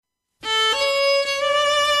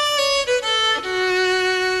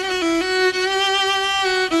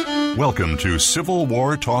Welcome to Civil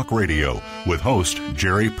War Talk Radio with host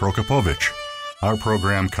Jerry Prokopowicz. Our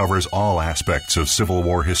program covers all aspects of Civil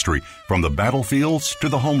War history, from the battlefields to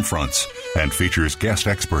the home fronts, and features guest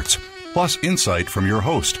experts, plus insight from your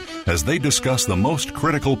host as they discuss the most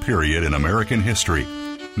critical period in American history.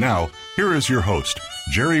 Now, here is your host,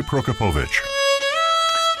 Jerry Prokopowicz.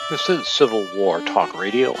 This is Civil War Talk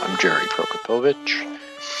Radio. I'm Jerry Prokopowicz.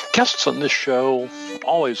 Guests on this show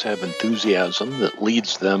always have enthusiasm that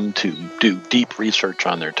leads them to do deep research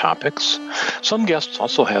on their topics. Some guests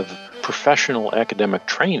also have professional academic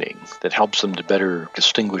training that helps them to better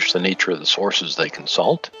distinguish the nature of the sources they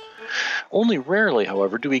consult. Only rarely,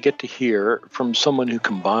 however, do we get to hear from someone who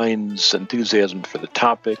combines enthusiasm for the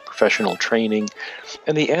topic, professional training,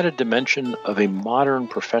 and the added dimension of a modern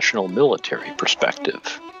professional military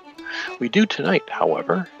perspective. We do tonight,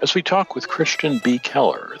 however, as we talk with Christian B.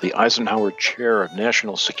 Keller, the Eisenhower Chair of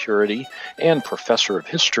National Security and Professor of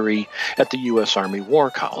History at the U.S. Army War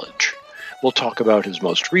College. We'll talk about his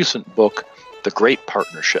most recent book, The Great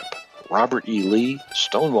Partnership, Robert E. Lee,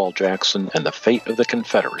 Stonewall Jackson, and the Fate of the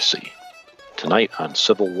Confederacy. Tonight on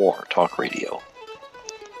Civil War Talk Radio.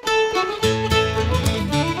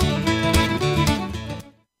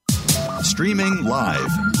 Streaming live,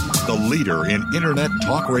 the leader in Internet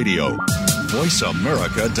talk radio,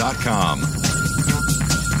 VoiceAmerica.com.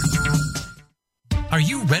 Are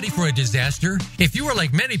you ready for a disaster? If you are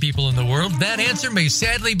like many people in the world, that answer may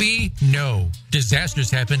sadly be no. Disasters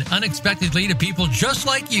happen unexpectedly to people just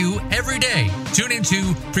like you every day. Tune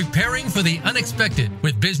into Preparing for the Unexpected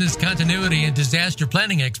with business continuity and disaster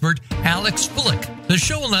planning expert Alex Fullick. The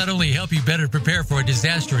show will not only help you better prepare for a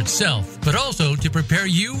disaster itself, but also to prepare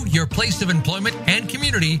you, your place of employment, and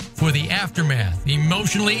community for the aftermath,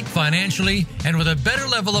 emotionally, financially, and with a better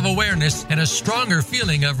level of awareness and a stronger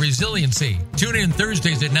feeling of resiliency. Tune in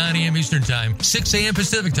Thursdays at 9 a.m. Eastern Time, 6 a.m.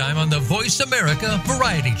 Pacific Time on the Voice America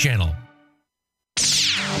Variety Channel.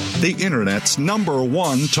 The Internet's number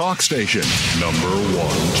one talk station.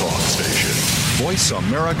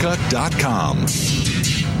 VoiceAmerica.com.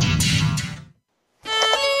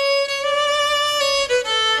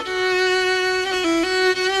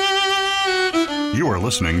 You are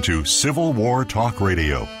listening to Civil War Talk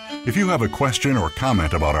Radio. If you have a question or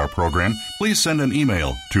comment about our program, please send an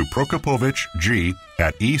email to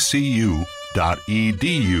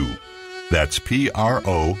prokopowiczg@ecu.edu. That's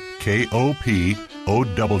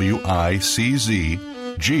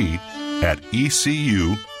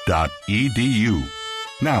PROKOPOWICZG@ecu.edu.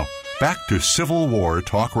 Now, back to Civil War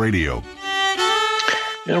Talk Radio.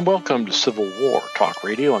 And welcome to Civil War Talk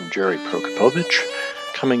Radio. I'm Jerry Prokopowicz,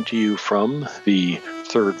 coming to you from the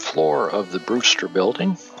third floor of the Brewster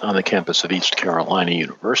Building on the campus of East Carolina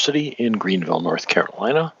University in Greenville, North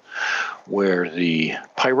Carolina, where the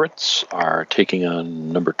Pirates are taking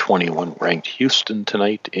on number 21 ranked Houston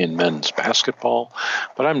tonight in men's basketball.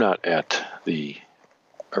 But I'm not at the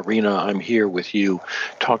arena. I'm here with you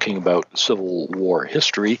talking about Civil War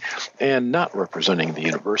history and not representing the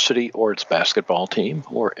university or its basketball team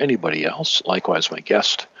or anybody else. Likewise, my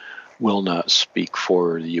guest will not speak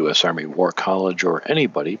for the U.S. Army War College or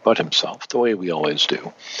anybody but himself, the way we always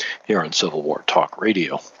do here on Civil War Talk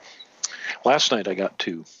Radio. Last night I got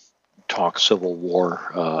to talk Civil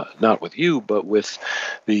War, not with you, but with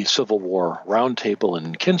the Civil War Roundtable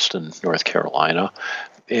in Kinston, North Carolina,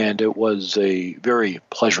 and it was a very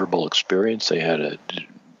pleasurable experience. They had an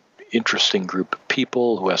interesting group of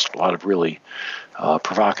people who asked a lot of really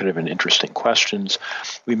provocative and interesting questions.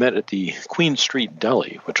 We met at the Queen Street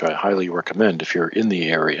Deli, which I highly recommend if you're in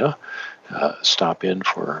the area. Stop in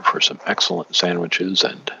for some excellent sandwiches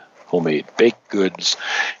and homemade baked goods.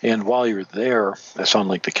 And while you're there, I sound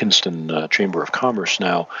like the Kinston Chamber of Commerce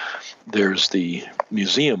now, there's the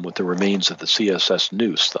museum with the remains of the CSS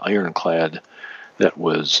Noose, the ironclad that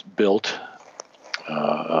was built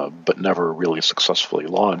but never really successfully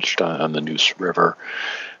launched on the Neuse River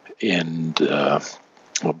and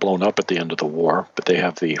blown up at the end of the war. But they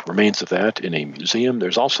have the remains of that in a museum.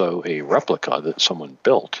 There's also a replica that someone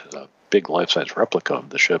built, a big life-size replica of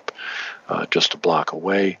the ship just a block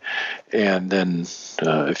away. And then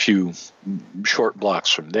a few short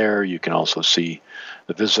blocks from there, you can also see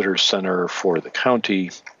the Visitor Center for the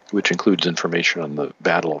county, which includes information on the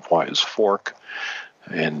Battle of Wise Fork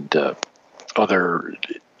and other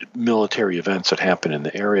military events that happen in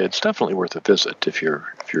the area. It's definitely worth a visit if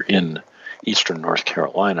you're in eastern North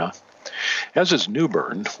Carolina, as is New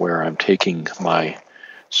Bern, where I'm taking my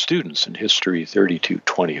students in History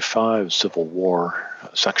 3225 Civil War,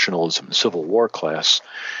 Sectionalism and Civil War class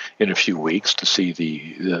in a few weeks to see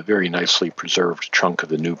the very nicely preserved chunk of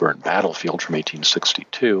the New Bern battlefield from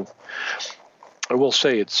 1862. I will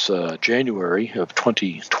say it's January of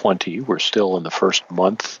 2020. We're still in the first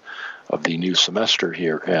month of the new semester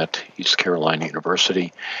here at East Carolina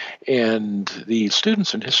University. And the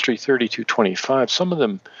students in History 3225, some of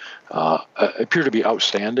them appear to be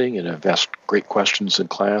outstanding and have asked great questions in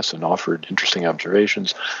class and offered interesting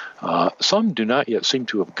observations. Some do not yet seem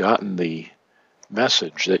to have gotten the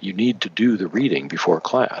message that you need to do the reading before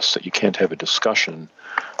class, that you can't have a discussion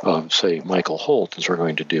of, say, Michael Holt, as we're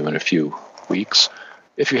going to do in a few weeks,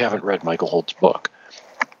 if you haven't read Michael Holt's book.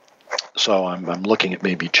 So I'm looking at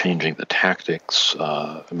maybe changing the tactics,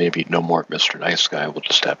 maybe no more Mr. Nice Guy. We'll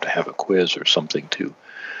just have to have a quiz or something to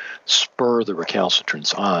spur the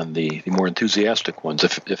recalcitrants on, the more enthusiastic ones.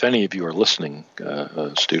 If any of you are listening,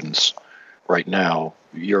 students, right now,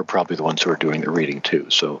 you're probably the ones who are doing the reading too,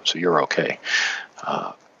 so you're okay.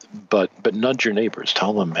 But nudge your neighbors.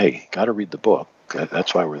 Tell them, hey, got to read the book.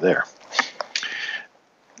 That's why we're there.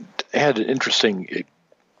 I had an interesting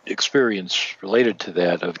experience related to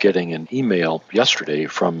that of getting an email yesterday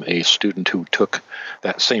from a student who took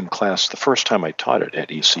that same class the first time I taught it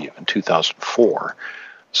at ECU in 2004,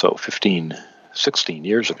 so 16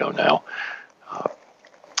 years ago now,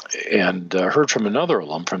 and heard from another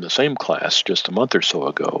alum from the same class just a month or so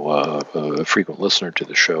ago, a frequent listener to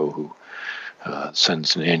the show who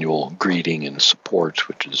sends an annual greeting and support,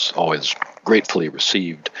 which is always gratefully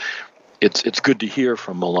received. It's good to hear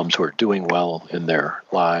from alums who are doing well in their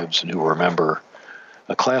lives and who remember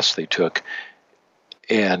a class they took.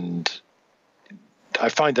 And I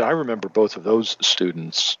find that I remember both of those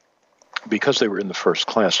students because they were in the first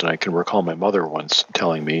class. And I can recall my mother once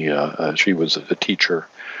telling me, she was a teacher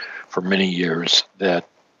for many years, that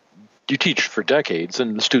you teach for decades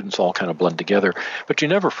and the students all kind of blend together, but you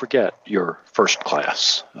never forget your first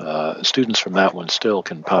class. Students from that one still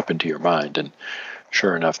can pop into your mind, and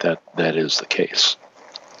sure enough, that is the case.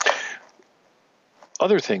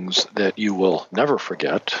 Other things that you will never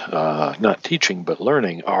forget, not teaching but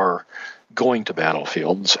learning, are going to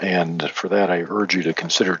battlefields, and for that I urge you to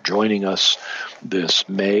consider joining us this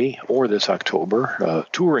May or this October,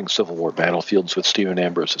 touring Civil War battlefields with Stephen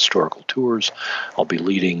Ambrose Historical Tours. I'll be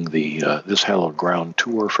leading the This Hallowed Ground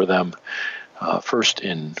tour for them, first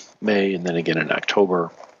in May and then again in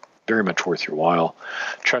October. Very much worth your while.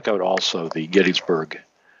 Check out also the Gettysburg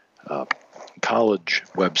College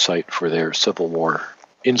website for their Civil War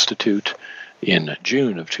Institute in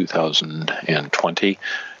June of 2020.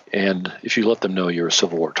 And if you let them know you're a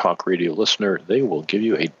Civil War Talk Radio listener, they will give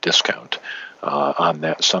you a discount on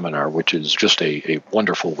that seminar, which is just a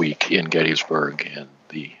wonderful week in Gettysburg and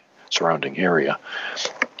the surrounding area.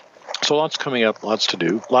 So lots coming up, lots to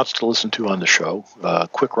do, lots to listen to on the show.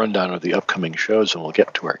 Quick rundown of the upcoming shows, and we'll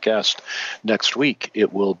get to our guest. Next week,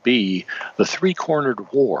 it will be The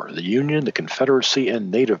Three-Cornered War, the Union, the Confederacy, and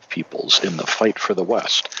Native Peoples in the Fight for the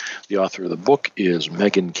West. The author of the book is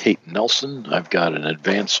Megan Kate Nelson. I've got an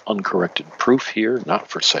advance uncorrected proof here, not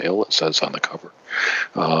for sale, it says on the cover.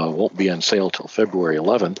 Won't be on sale till February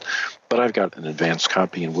 11th, but I've got an advance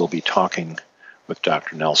copy, and we'll be talking with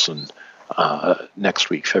Dr. Nelson next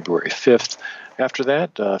week, February 5th. After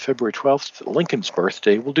that, February 12th, Lincoln's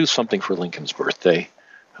birthday. We'll do something for Lincoln's birthday.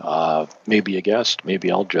 Maybe a guest. Maybe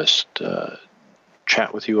I'll just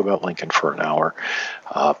chat with you about Lincoln for an hour.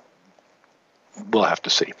 We'll have to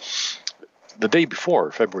see. The day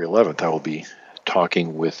before, February 11th, I will be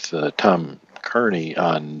talking with Tom Kearney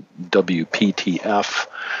on WPTF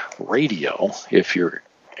radio. If you're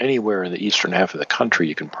anywhere in the eastern half of the country,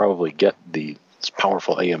 you can probably get the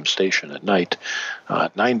powerful AM station at night,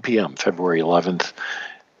 9 p.m., February 11th.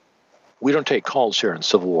 We don't take calls here on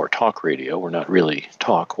Civil War Talk Radio. We're not really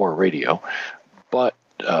talk or radio, but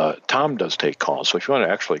Tom does take calls. So if you want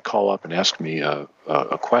to actually call up and ask me a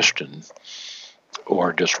question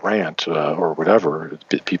or just rant or whatever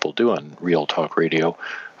people do on Real Talk Radio,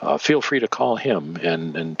 feel free to call him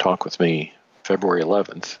and talk with me February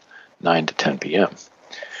 11th, 9 to 10 p.m.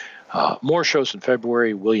 More shows in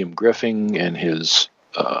February, William Griffin and his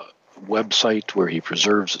website where he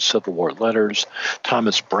preserves Civil War letters,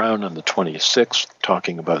 Thomas Brown on the 26th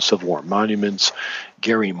talking about Civil War monuments,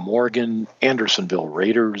 Gary Morgan, Andersonville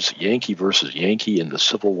Raiders, Yankee versus Yankee in the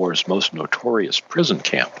Civil War's most notorious prison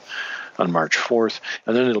camp on March 4th,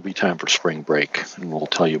 and then it'll be time for spring break, and we'll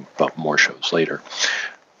tell you about more shows later.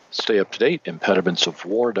 Stay up to date,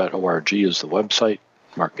 impedimentsofwar.org is the website.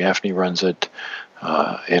 Mark Gaffney runs it.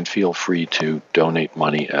 And feel free to donate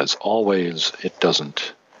money as always. It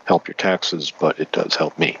doesn't help your taxes, but it does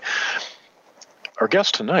help me. Our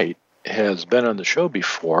guest tonight has been on the show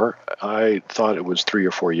before. I thought it was 3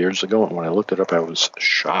 or 4 years ago, and when I looked it up, I was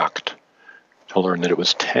shocked to learn that it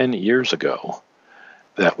was 10 years ago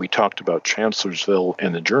that we talked about Chancellorsville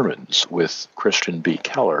and the Germans with Christian B.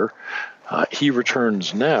 Keller. He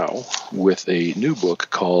returns now with a new book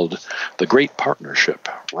called The Great Partnership,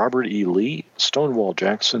 Robert E. Lee, Stonewall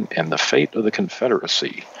Jackson, and the Fate of the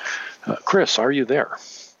Confederacy. Chris, are you there?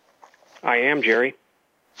 I am, Jerry.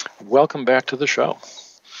 Welcome back to the show.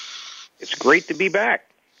 It's great to be back.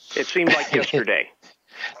 It seemed like yesterday.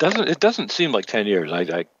 It doesn't seem like 10 years.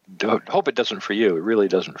 I hope it doesn't for you. It really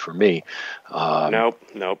doesn't for me.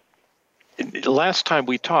 Nope. Last time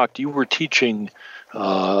we talked, you were teaching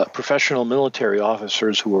professional military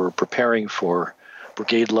officers who were preparing for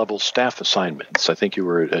brigade-level staff assignments. I think you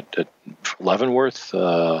were at Leavenworth,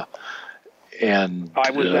 and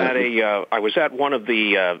I was at one of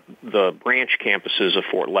the branch campuses of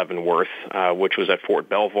Fort Leavenworth, which was at Fort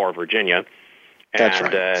Belvoir, Virginia. That's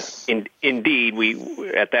right. Indeed,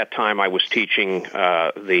 at that time I was teaching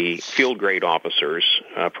the field grade officers,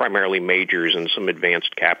 primarily majors and some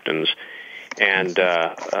advanced captains, and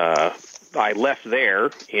I left there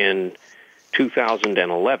in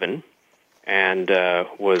 2011 and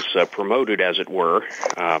was promoted, as it were.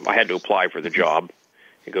 I had to apply for the job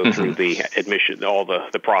and go through the admission, all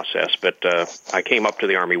the process. But I came up to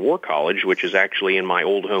the Army War College, which is actually in my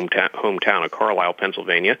old hometown of Carlisle,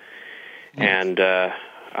 Pennsylvania, and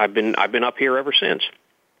I've been up here ever since.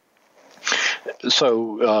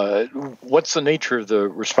 So, what's the nature of the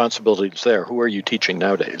responsibilities there? Who are you teaching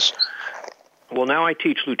nowadays? Well, now I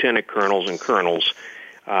teach lieutenant colonels and colonels,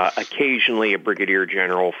 occasionally a brigadier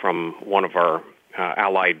general from one of our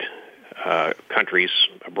allied countries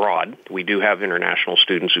abroad. We do have international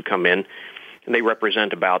students who come in, and they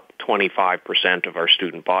represent about 25% of our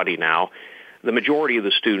student body now. The majority of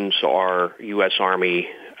the students are U.S. Army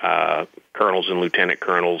colonels and lieutenant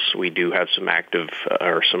colonels. We do have some active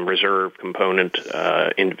or some reserve component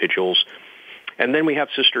individuals. And then we have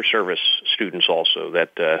sister service students also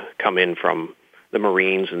that come in from the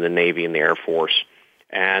Marines and the Navy and the Air Force,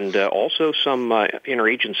 and also some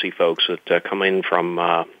interagency folks that come in from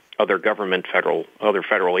other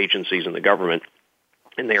federal agencies in the government,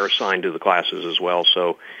 and they are assigned to the classes as well.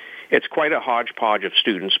 So it's quite a hodgepodge of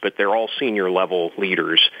students, but they're all senior level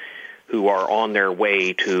leaders who are on their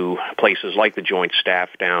way to places like the Joint Staff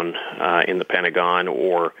down in the Pentagon,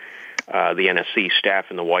 or the NSC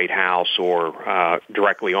staff in the White House, or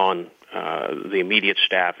directly on the immediate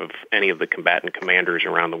staff of any of the combatant commanders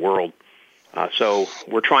around the world. So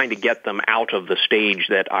we're trying to get them out of the stage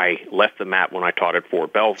that I left them at when I taught at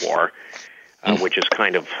Fort Belvoir, which is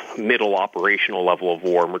kind of middle operational level of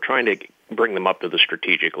war, and we're trying to bring them up to the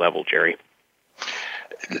strategic level, Jerry.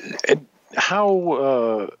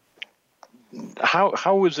 How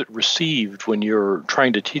is it received when you're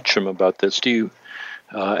trying to teach them about this? Do you?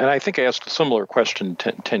 And I think I asked a similar question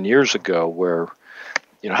 10 years ago, where,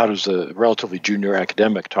 how does a relatively junior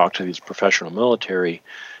academic talk to these professional military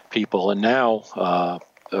people? And now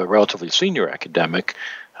a relatively senior academic,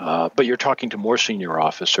 but you're talking to more senior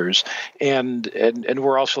officers, and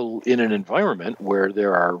we're also in an environment where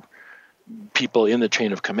there are people in the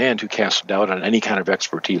chain of command who cast doubt on any kind of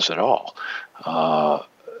expertise at all. How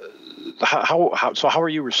are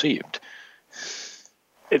you received?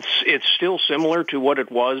 It's still similar to what it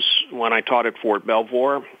was when I taught at Fort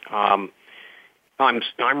Belvoir.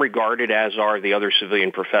 I'm regarded, as are the other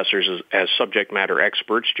civilian professors, as subject matter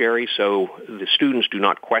experts, Jerry. So the students do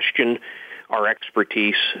not question our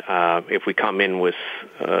expertise if we come in with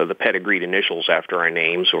the pedigreed initials after our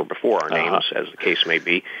names or before our names, as the case may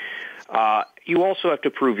be. You also have to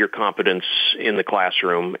prove your competence in the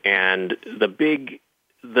classroom, and the big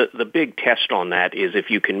test on that is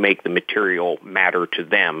if you can make the material matter to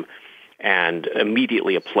them and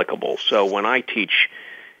immediately applicable. So when I teach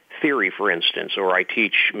theory, for instance, or I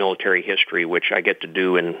teach military history, which I get to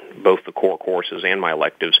do in both the core courses and my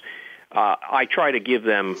electives, I try to give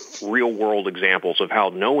them real-world examples of how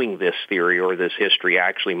knowing this theory or this history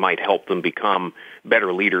actually might help them become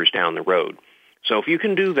better leaders down the road. So if you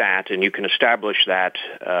can do that and you can establish that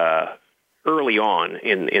early on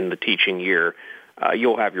in the teaching year,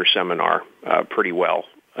 you'll have your seminar pretty well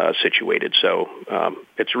situated. So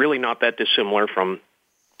it's really not that dissimilar from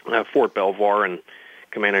Fort Belvoir and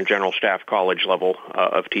Command and General Staff College level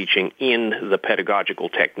of teaching in the pedagogical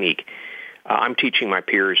technique. I'm teaching my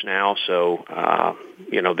peers now, so,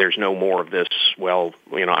 there's no more of this,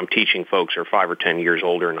 I'm teaching folks who are 5 or 10 years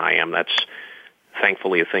older than I am. That's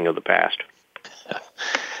thankfully a thing of the past.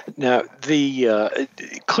 Now,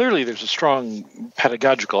 clearly there's a strong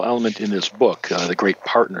pedagogical element in this book, The Great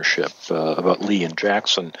Partnership, about Lee and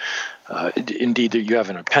Jackson. Indeed, you have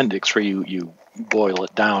an appendix where you boil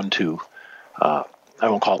it down to, I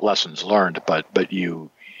won't call it lessons learned, but you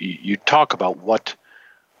talk about what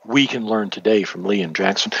we can learn today from Lee and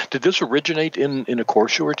Jackson. Did this originate in a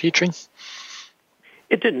course you were teaching?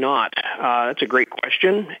 It did not. That's a great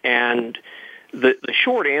question. And the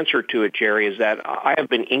short answer to it, Jerry, is that I have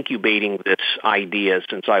been incubating this idea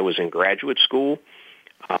since I was in graduate school.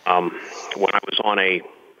 When I was on a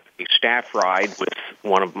staff ride with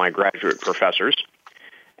one of my graduate professors,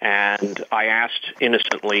 and I asked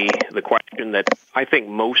innocently the question that I think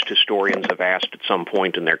most historians have asked at some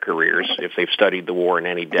point in their careers if they've studied the war in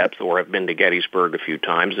any depth or have been to Gettysburg a few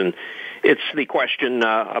times, and it's the question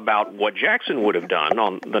about what Jackson would have done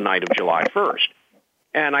on the night of July 1st.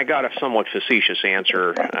 And I got a somewhat facetious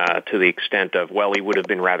answer to the extent of, well, he would have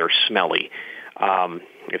been rather smelly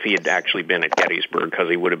if he had actually been at Gettysburg, because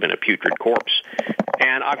he would have been a putrid corpse.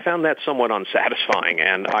 And I found that somewhat unsatisfying,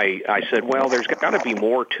 and I said, well, there's got to be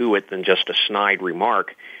more to it than just a snide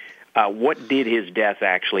remark. What did his death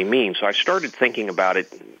actually mean? So I started thinking about it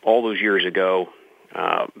all those years ago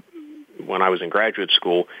when I was in graduate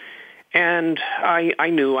school, and I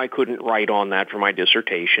knew I couldn't write on that for my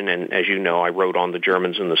dissertation, and as you know, I wrote on the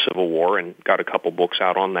Germans in the Civil War and got a couple books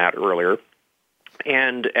out on that earlier.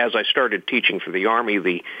 And as I started teaching for the Army,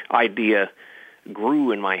 the idea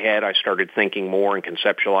grew in my head. I started thinking more and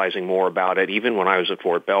conceptualizing more about it, even when I was at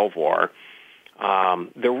Fort Belvoir.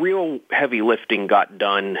 The real heavy lifting got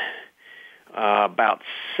done about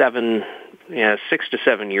 6 to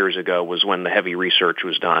 7 years ago was when the heavy research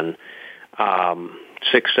was done, 5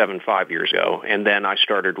 years ago. And then I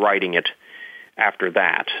started writing it after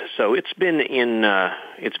that. So it's been in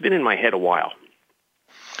my head a while.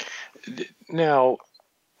 Now,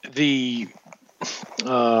 how do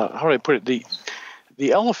I put it?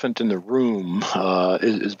 The elephant in the room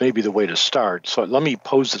is maybe the way to start. So let me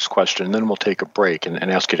pose this question, and then we'll take a break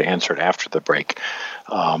and ask you to answer it after the break.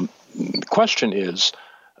 The question is,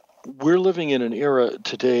 we're living in an era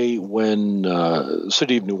today when the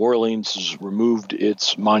city of New Orleans has removed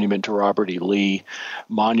its monument to Robert E. Lee,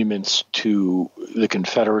 monuments to the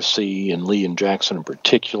Confederacy and Lee and Jackson in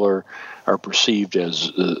particular are perceived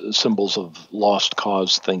as symbols of lost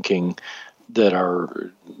cause thinking that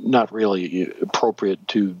are not really appropriate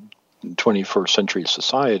to 21st century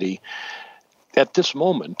society. At this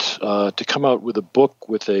moment, to come out with a book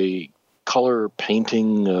with a color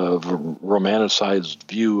painting of a romanticized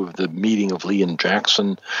view of the meeting of Lee and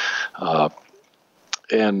Jackson,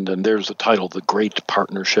 and there's the title, The Great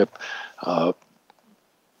Partnership.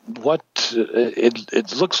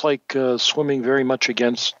 It looks like swimming very much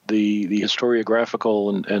against the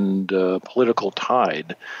historiographical and political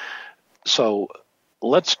tide. So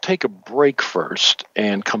let's take a break first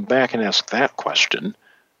and come back and ask that question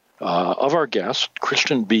of our guest,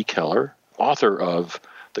 Christian B. Keller, author of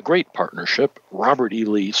The Great Partnership, Robert E.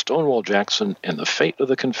 Lee, Stonewall Jackson, and the Fate of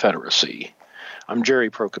the Confederacy. I'm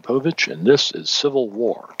Jerry Prokopovich, and this is Civil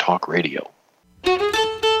War Talk Radio.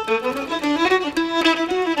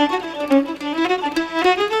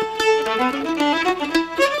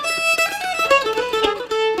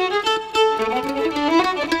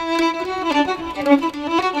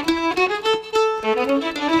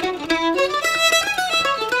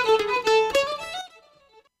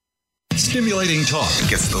 Stimulating talk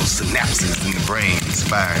gets those synapses in the brain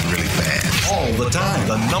firing really fast. All the time.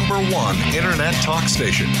 The #1 internet talk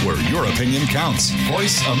station where your opinion counts.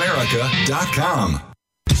 VoiceAmerica.com.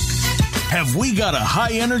 Have we got a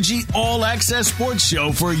high-energy, all-access sports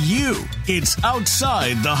show for you? It's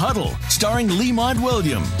Outside the Huddle, starring Lemont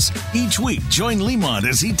Williams. Each week, join Lemont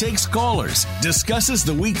as he takes callers, discusses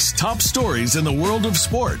the week's top stories in the world of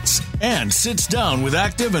sports, and sits down with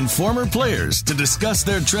active and former players to discuss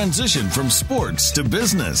their transition from sports to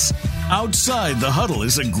business. Outside the Huddle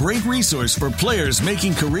is a great resource for players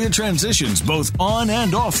making career transitions both on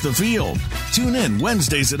and off the field. Tune in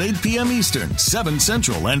Wednesdays at 8 p.m. Eastern, 7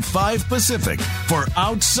 Central, and 5 Pacific for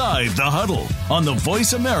Outside the Huddle on the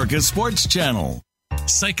Voice America Sports Channel.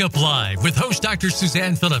 Psych Up Live with host Dr.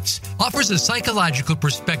 Suzanne Phillips offers a psychological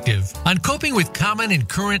perspective on coping with common and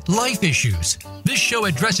current life issues. This show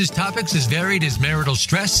addresses topics as varied as marital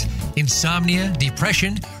stress, insomnia,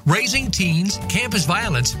 depression, raising teens, campus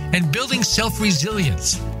violence, and building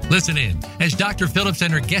self-resilience. Listen in as Dr. Phillips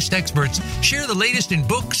and her guest experts share the latest in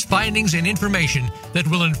books, findings, and information that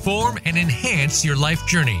will inform and enhance your life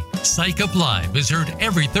journey. Psych Up Live is heard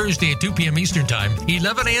every Thursday at 2 p.m. Eastern Time,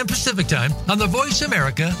 11 a.m. Pacific Time on the Voice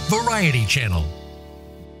America Variety Channel.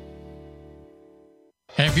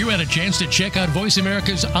 Have you had a chance to check out Voice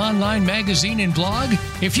America's online magazine and blog?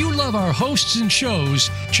 If you love our hosts and shows,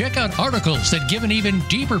 check out articles that give an even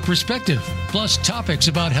deeper perspective, plus topics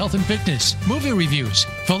about health and fitness, movie reviews,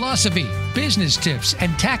 philosophy, business tips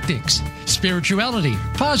and tactics, spirituality,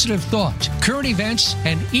 positive thought, current events,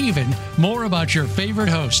 and even more about your favorite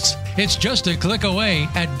hosts. It's just a click away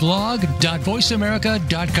at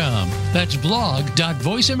blog.voiceamerica.com. That's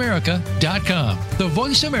blog.voiceamerica.com. The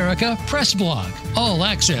Voice America Press Blog. All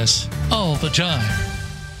access, all the time.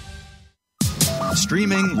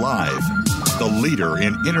 Streaming live. The leader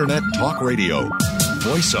in Internet talk radio.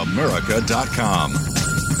 VoiceAmerica.com.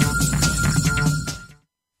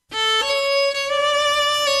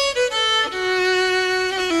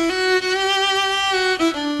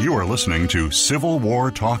 You are listening to Civil War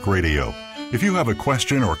Talk Radio. If you have a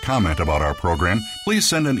question or comment about our program, please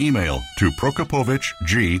send an email to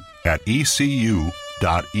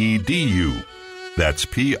prokopovic@ecu.edu. That's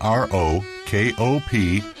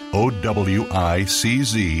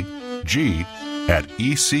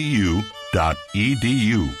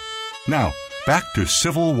PROKOPOWICG@ecu.edu. Now, back to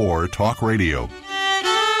Civil War Talk Radio.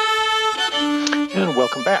 And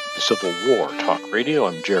welcome back to Civil War Talk Radio.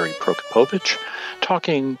 I'm Jerry Prokopowicz,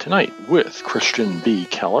 talking tonight with Christian B.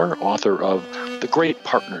 Keller, author of The Great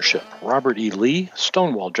Partnership, Robert E. Lee,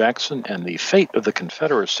 Stonewall Jackson, and the Fate of the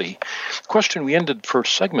Confederacy. The question we ended the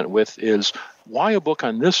first segment with is, why a book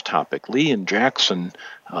on this topic, Lee and Jackson,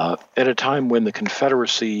 at a time when the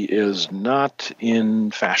Confederacy is not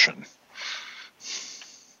in fashion?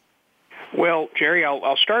 Well, Jerry,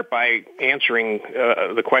 I'll start by answering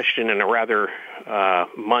the question in a rather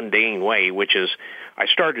mundane way, which is I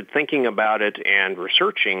started thinking about it and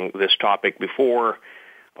researching this topic before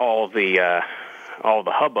all the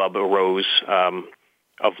hubbub arose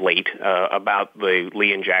of late about the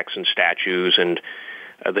Lee and Jackson statues and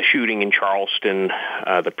the shooting in Charleston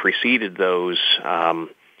that preceded those,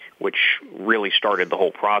 which really started the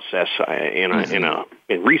whole process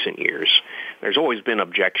in recent years. There's always been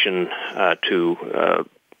objection to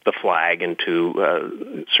the flag and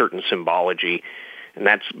to certain symbology, and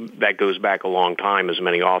that goes back a long time, as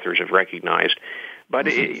many authors have recognized. But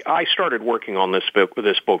I started working on this book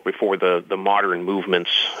before the modern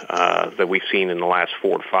movements that we've seen in the last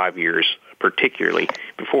 4 to 5 years, particularly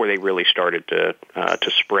before they really started to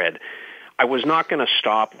spread. I was not going to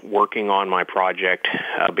stop working on my project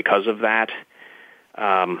because of that.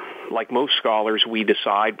 Like most scholars, we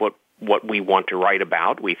decide what we want to write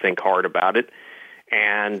about. We think hard about it.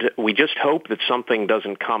 And we just hope that something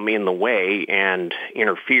doesn't come in the way and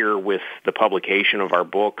interfere with the publication of our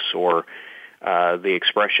books or the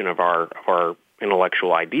expression of our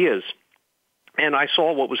intellectual ideas. And I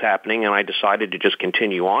saw what was happening, and I decided to just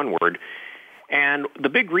continue onward. And the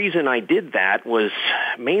big reason I did that was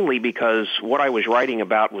mainly because what I was writing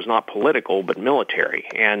about was not political, but military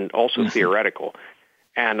and also theoretical.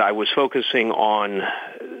 And I was focusing on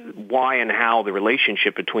why and how the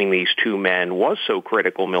relationship between these two men was so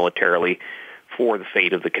critical militarily for the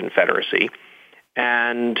fate of the Confederacy,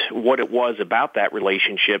 and what it was about that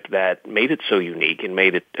relationship that made it so unique and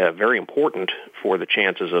made it very important for the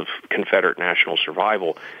chances of Confederate national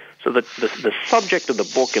survival. So the subject of the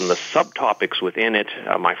book and the subtopics within it,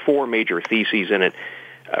 my 4 major theses in it,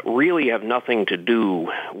 really have nothing to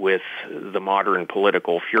do with the modern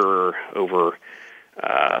political furor over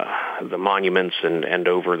the monuments and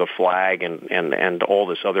over the flag and all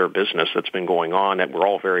this other business that's been going on that we're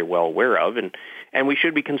all very well aware of and we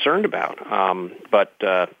should be concerned about. But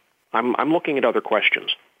I'm looking at other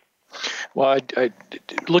questions. Well, I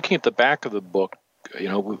looking at the back of the book,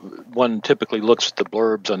 one typically looks at the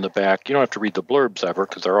blurbs on the back. You don't have to read the blurbs ever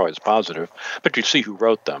because they're always positive, but you see who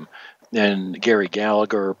wrote them. And Gary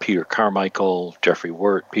Gallagher, Peter Carmichael, Jeffrey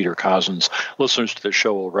Wirt, Peter Cozzens. Listeners to the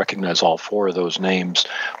show will recognize all 4 of those names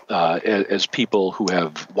as people who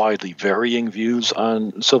have widely varying views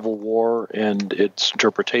on Civil War and its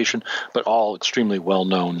interpretation, but all extremely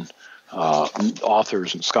well-known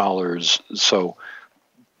authors and scholars. So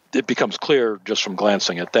it becomes clear just from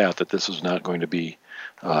glancing at that this is not going to be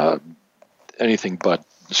anything but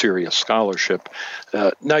serious scholarship.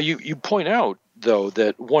 Now, you point out, though,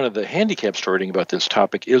 that one of the handicaps to writing about this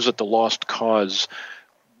topic is that the lost cause,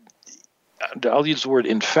 I'll use the word,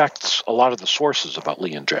 infects a lot of the sources about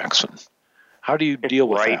Lee and Jackson. How do you deal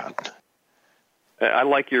with that? I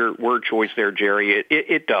like your word choice there, Jerry.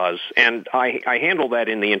 It does. And I handle that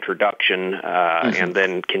in the introduction and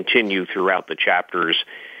then continue throughout the chapters.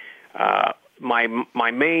 My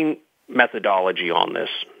main methodology on this,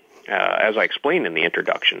 as I explained in the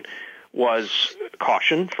introduction, was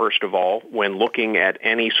caution, first of all, when looking at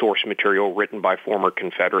any source material written by former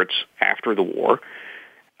Confederates after the war,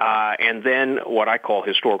 and then what I call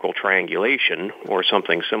historical triangulation, or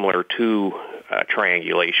something similar to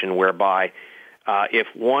triangulation, whereby if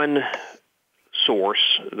one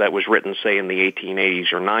source that was written, say, in the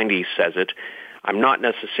 1880s or 90s says it, I'm not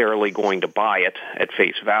necessarily going to buy it at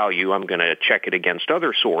face value. I'm going to check it against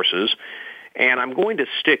other sources, and I'm going to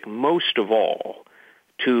stick most of all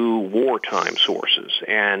to wartime sources.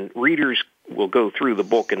 And readers will go through the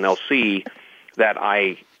book and they'll see that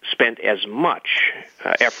I spent as much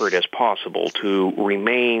effort as possible to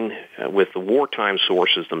remain with the wartime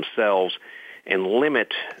sources themselves and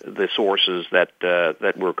limit the sources that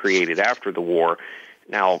were created after the war.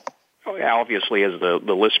 Now, obviously, as the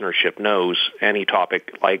listenership knows, any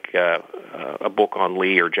topic like a book on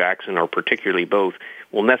Lee or Jackson, or particularly both,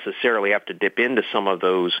 will necessarily have to dip into some of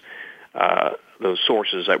those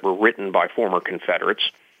sources that were written by former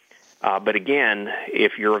Confederates. But again,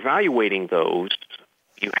 if you're evaluating those,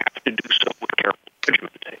 you have to do so with careful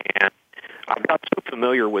judgment. And I got so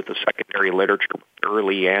familiar with the secondary literature,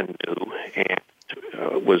 early and new,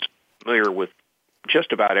 and was familiar with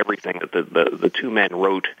just about everything that the two men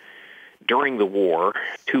wrote during the war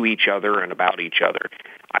to each other and about each other.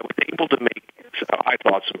 I was able to make, I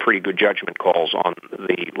thought, some pretty good judgment calls on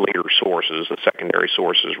the later sources, the secondary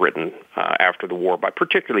sources written after the war by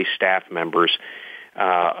particularly staff members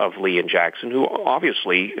of Lee and Jackson, who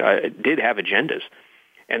obviously did have agendas.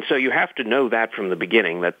 And so you have to know that from the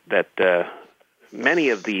beginning, that many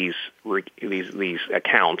of these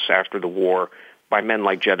accounts after the war by men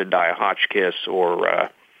like Jedediah Hotchkiss or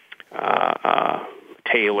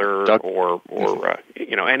Taylor or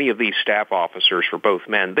any of these staff officers for both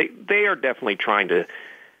men, they are definitely trying to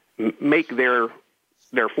make their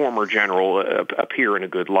former general appear in a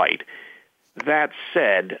good light. That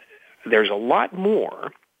said, there's a lot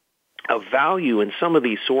more of value in some of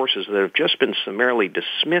these sources that have just been summarily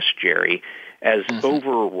dismissed, Jerry, as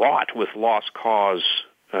overwrought with lost cause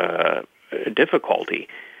difficulty.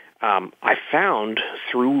 I found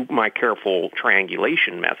through my careful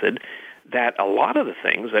triangulation method that a lot of the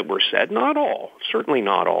things that were said, not all, certainly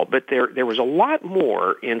not all, but there was a lot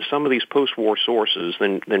more in some of these post-war sources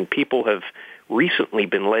than people have recently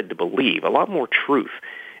been led to believe, a lot more truth.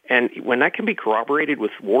 And when that can be corroborated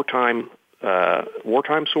with wartime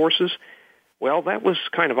sources, well, that was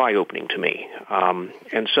kind of eye-opening to me.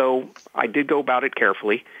 And so I did go about it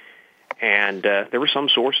carefully, and there were some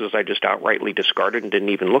sources I just outrightly discarded and didn't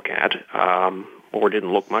even look at, or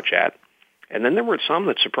didn't look much at. And then there were some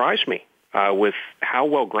that surprised me with how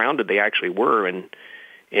well grounded they actually were in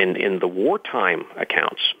the wartime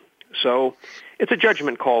accounts. So it's a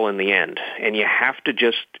judgment call in the end, and you have to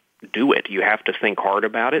just do it. You have to think hard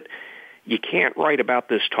about it. You can't write about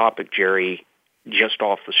this topic, Jerry, just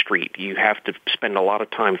off the street. You have to spend a lot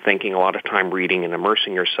of time thinking, a lot of time reading, and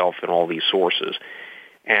immersing yourself in all these sources.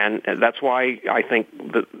 And that's why I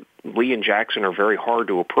think that Lee and Jackson are very hard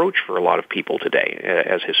to approach for a lot of people today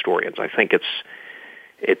as historians. I think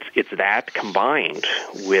it's that combined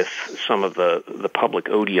with some of the public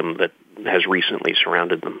odium that has recently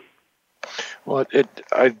surrounded them. Well,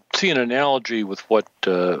 I see an analogy with what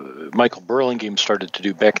Michael Burlingame started to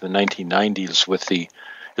do back in the 1990s with the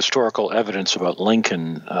historical evidence about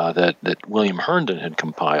Lincoln that William Herndon had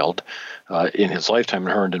compiled in his lifetime.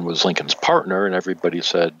 And Herndon was Lincoln's partner, and everybody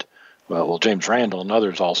said, well, James Randall and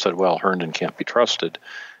others all said, well, Herndon can't be trusted.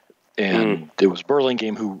 And it was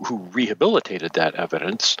Burlingame who rehabilitated that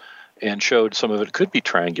evidence and showed some of it could be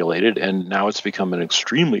triangulated, and now it's become an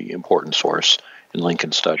extremely important source in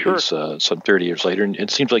Lincoln studies some 30 years later, and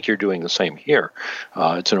it seems like you're doing the same here.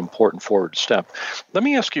 It's an important forward step. Let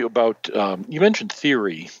me ask you about, you mentioned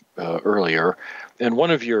theory earlier, and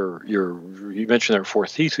one of you mentioned there are 4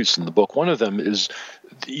 theses in the book. One of them is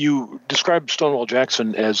you describe Stonewall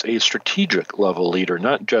Jackson as a strategic level leader,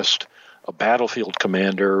 not just a battlefield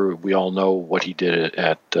commander. We all know what he did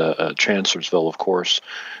at Chancellorsville, of course,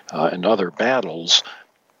 and other battles.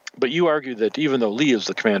 But you argue that even though Lee is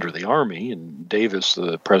the commander of the Army and Davis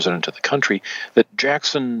the president of the country, that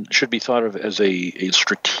Jackson should be thought of as a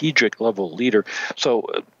strategic level leader. So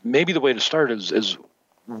maybe the way to start is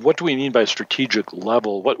what do we mean by strategic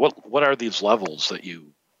level? What are these levels that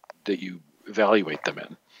you evaluate them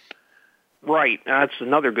in? Right. That's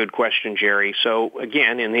another good question, Jerry. So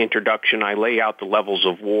again, in the introduction, I lay out the levels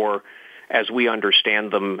of war as we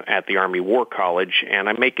understand them at the Army War College, and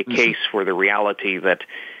I make a case for the reality that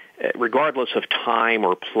regardless of time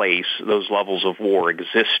or place, those levels of war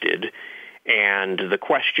existed. And the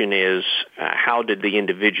question is, how did the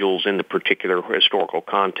individuals in the particular historical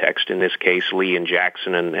context, in this case Lee and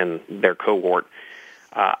Jackson and their cohort,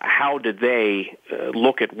 how did they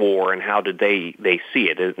look at war and how did they see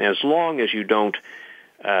it? And as long as you don't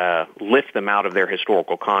lift them out of their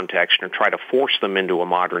historical context and try to force them into a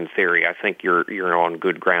modern theory, I think you're on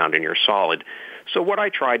good ground and you're solid. So what I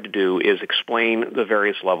tried to do is explain the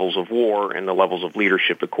various levels of war and the levels of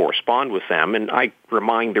leadership that correspond with them, and I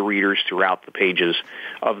remind the readers throughout the pages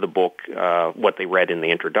of the book what they read in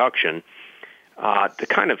the introduction. To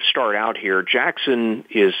kind of start out here, Jackson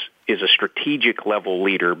is a strategic level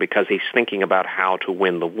leader because he's thinking about how to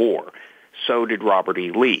win the war. So did Robert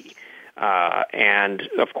E. Lee. And,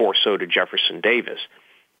 of course, so did Jefferson Davis.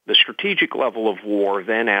 The strategic level of war,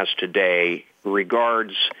 then as today,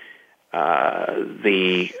 regards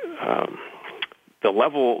the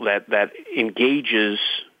level that engages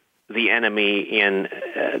the enemy in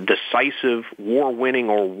decisive war-winning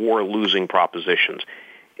or war-losing propositions.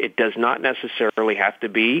 It does not necessarily have to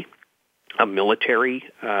be a military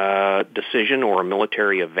decision or a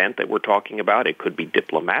military event that we're talking about. It could be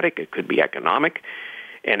diplomatic. It could be economic.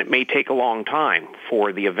 And it may take a long time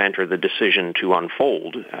for the event or the decision to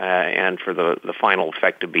unfold and for the final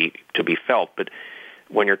effect to be felt. But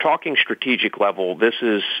when you're talking strategic level,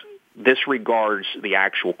 this regards the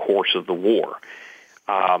actual course of the war.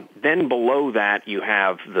 Then below that, you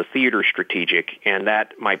have the theater strategic, and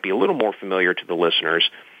that might be a little more familiar to the listeners.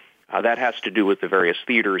 That has to do with the various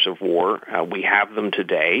theaters of war. We have them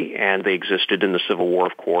today, and they existed in the Civil War,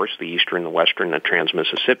 of course, the Eastern, the Western, the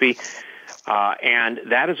Trans-Mississippi. And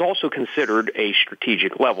that is also considered a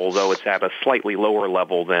strategic level, though it's at a slightly lower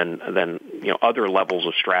level than other levels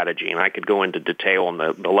of strategy. And I could go into detail on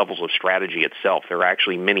the levels of strategy itself. There are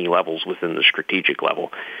actually many levels within the strategic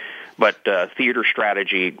level. But theater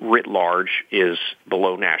strategy writ large is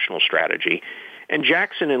below national strategy. And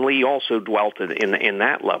Jackson and Lee also dwelt in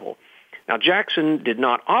that level. Now, Jackson did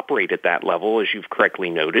not operate at that level, as you've correctly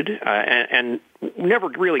noted, and never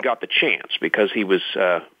really got the chance because he was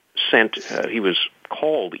he was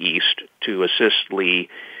called east to assist Lee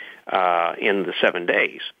in the 7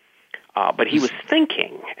 days. But he was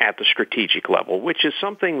thinking at the strategic level, which is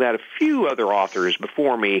something that a few other authors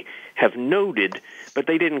before me have noted, but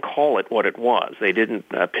they didn't call it what it was. They didn't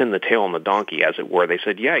pin the tail on the donkey, as it were. They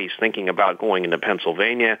said, yeah, he's thinking about going into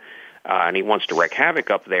Pennsylvania, and he wants to wreak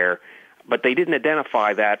havoc up there. But they didn't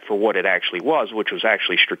identify that for what it actually was, which was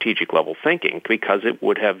actually strategic level thinking, because it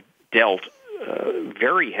would have dealt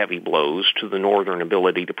very heavy blows to the Northern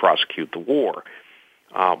ability to prosecute the war.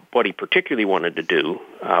 What he particularly wanted to do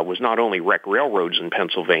was not only wreck railroads in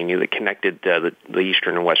Pennsylvania that connected the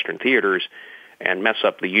Eastern and Western theaters and mess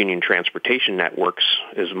up the Union transportation networks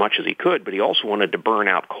as much as he could, but he also wanted to burn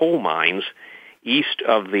out coal mines east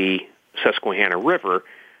of the Susquehanna River,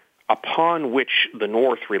 upon which the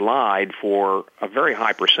North relied for a very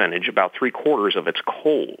high percentage, about 3/4 of its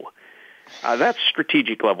coal. That's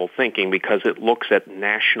strategic level thinking because it looks at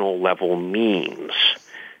national level means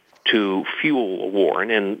to fuel a war.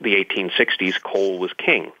 And in the 1860s, coal was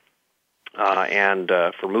king, and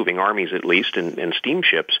for moving armies at least, and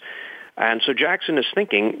steamships. And so Jackson is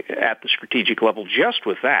thinking at the strategic level just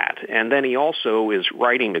with that. And then he also is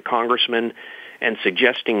writing to congressmen and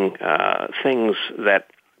suggesting things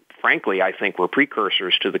that, frankly, I think were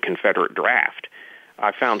precursors to the Confederate draft.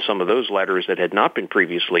 I found some of those letters that had not been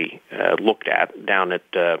previously looked at down at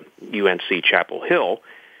UNC Chapel Hill.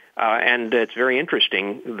 And it's very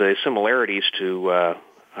interesting, the similarities to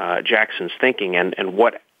Jackson's thinking and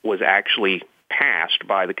what was actually passed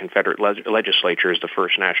by the Confederate legislature as the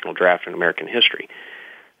first national draft in American history.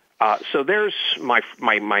 So there's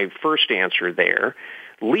my first answer there.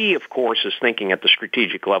 Lee, of course, is thinking at the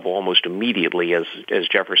strategic level almost immediately as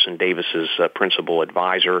Jefferson Davis's principal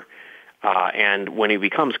advisor. And when he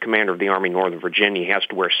becomes commander of the Army Northern Virginia, he has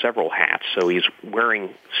to wear several hats. So he's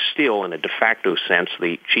wearing still, in a de facto sense,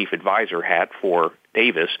 the chief advisor hat for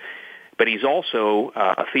Davis, but he's also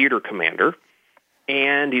a theater commander,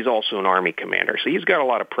 and he's also an Army commander. So he's got a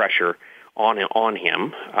lot of pressure on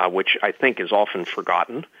him, which I think is often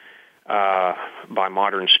forgotten by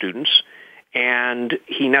modern students. And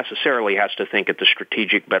he necessarily has to think at the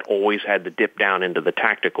strategic, but always had to dip down into the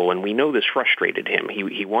tactical. And we know this frustrated him.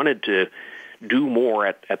 He wanted to do more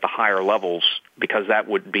at the higher levels because that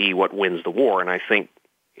would be what wins the war. And I think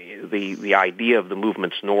the idea of the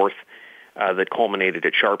movements north that culminated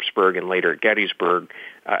at Sharpsburg and later at Gettysburg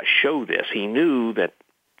show this. He knew that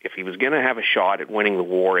if he was going to have a shot at winning the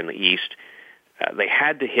war in the East, they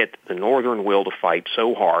had to hit the Northern will to fight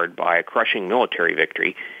so hard by a crushing military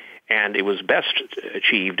victory. And it was best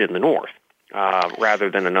achieved in the North rather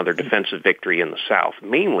than another defensive victory in the South,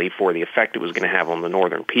 mainly for the effect it was going to have on the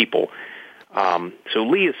Northern people. So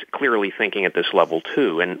Lee is clearly thinking at this level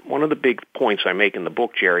too. And one of the big points I make in the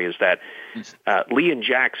book, Jerry, is that Lee and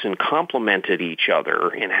Jackson complemented each other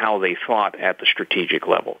in how they thought at the strategic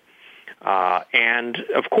level. And,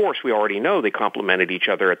 of course, we already know they complemented each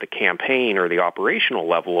other at the campaign or the operational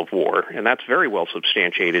level of war, and that's very well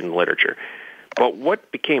substantiated in literature. But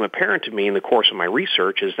what became apparent to me in the course of my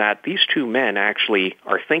research is that these two men actually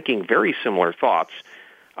are thinking very similar thoughts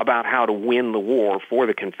about how to win the war for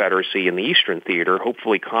the Confederacy in the Eastern Theater,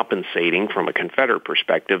 hopefully compensating from a Confederate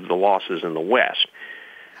perspective the losses in the West.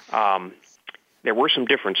 There were some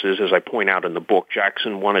differences, as I point out in the book.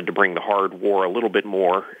 Jackson wanted to bring the hard war a little bit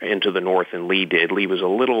more into the North than Lee did. Lee was a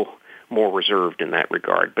little more reserved in that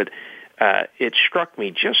regard. But it struck me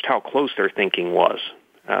just how close their thinking was.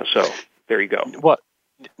 So there you go. Well,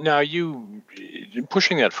 now you,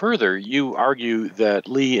 pushing that further, you argue that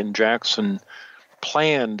Lee and Jackson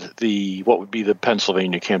planned what would be the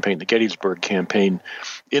Pennsylvania campaign, the Gettysburg campaign,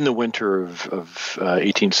 in the winter of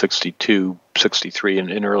 1862-63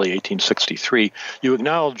 and in early 1863. You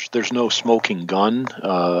acknowledge there's no smoking gun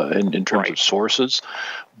in terms of sources,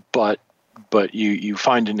 but you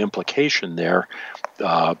find an implication there.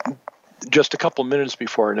 Just a couple minutes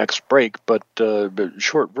before our next break, but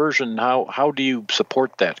short version, how do you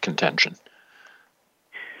support that contention?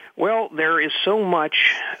 Well, there is so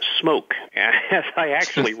much smoke, as I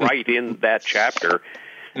actually write in that chapter,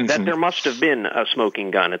 that there must have been a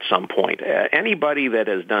smoking gun at some point. Anybody that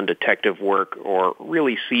has done detective work or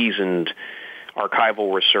really seasoned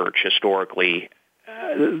archival research historically,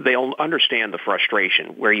 they'll understand the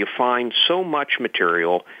frustration where you find so much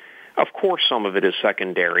material. Of course, some of it is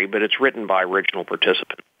secondary, but it's written by original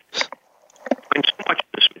participants. And so much of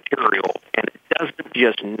this material, and it doesn't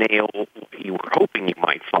just nail what you were hoping you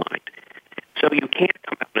might find. So you can't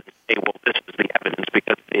come out and say, well, this is the evidence,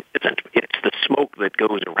 because it isn't. It's the smoke that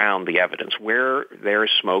goes around the evidence. Where there's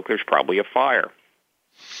smoke, there's probably a fire.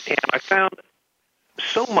 And I found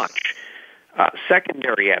so much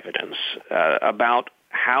secondary evidence about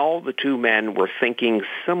how the two men were thinking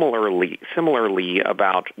similarly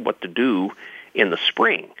about what to do in the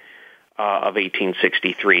spring of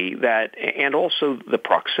 1863, and also the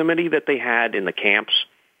proximity that they had in the camps,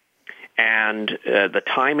 and the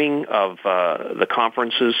timing of the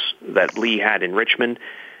conferences that Lee had in Richmond,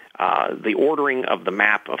 the ordering of the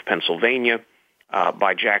map of Pennsylvania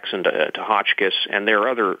by Jackson to Hotchkiss, and there are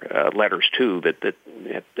other letters too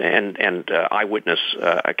and eyewitness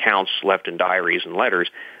accounts left in diaries and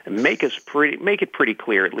letters make it pretty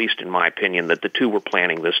clear, at least in my opinion, that the two were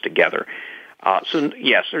planning this together. So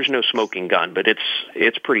yes, there's no smoking gun, but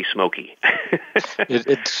it's pretty smoky.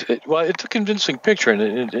 It's a convincing picture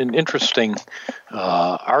and an interesting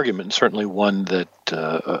argument, and certainly one that,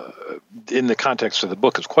 in the context of the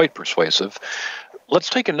book, is quite persuasive. Let's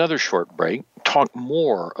take another short break. Talk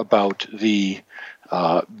more about this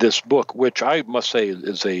book, which I must say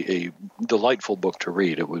is a delightful book to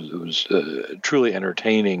read. It was truly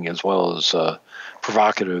entertaining as well as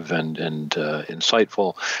provocative and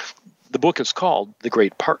insightful. The book is called The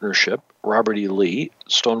Great Partnership, Robert E. Lee,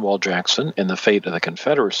 Stonewall Jackson, and the Fate of the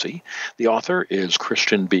Confederacy. The author is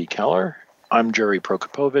Christian B. Keller. I'm Jerry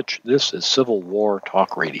Prokopowicz. This is Civil War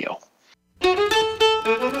Talk Radio.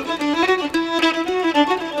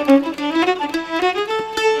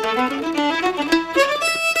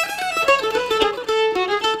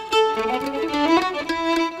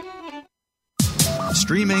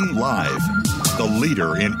 Streaming live, the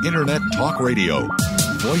leader in Internet Talk Radio.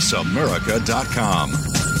 VoiceAmerica.com.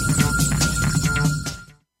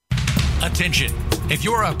 Attention. If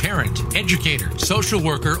you're a parent, educator, social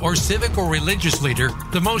worker, or civic or religious leader,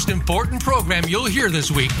 the most important program you'll hear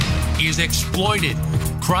this week is Exploited: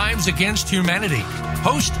 Crimes Against Humanity.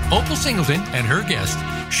 Host Opal Singleton and her guest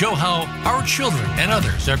show how our children and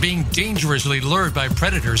others are being dangerously lured by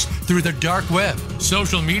predators through the dark web,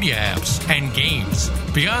 social media apps, and games.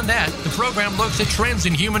 Beyond that, the program looks at trends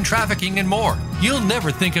in human trafficking and more. You'll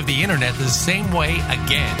never think of the internet the same way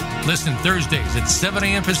again. Listen Thursdays at 7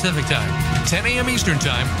 a.m. Pacific Time, 10 a.m. Eastern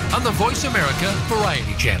Time on the Voice America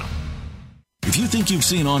Variety Channel. If you think you've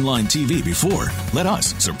seen online TV before, let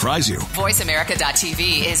us surprise you.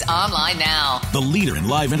 VoiceAmerica.tv is online now. The leader in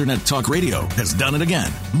live Internet talk radio has done it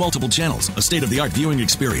again. Multiple channels, a state-of-the-art viewing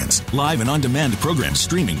experience, live and on-demand programs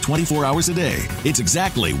streaming 24 hours a day. It's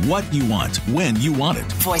exactly what you want, when you want it.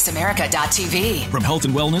 VoiceAmerica.tv. From health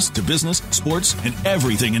and wellness to business, sports, and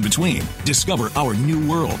everything in between. Discover our new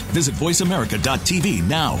world. Visit VoiceAmerica.tv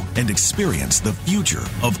now and experience the future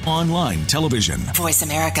of online television.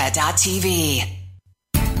 VoiceAmerica.tv.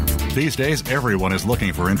 These days, everyone is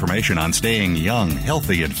looking for information on staying young,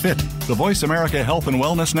 healthy, and fit. The Voice America Health and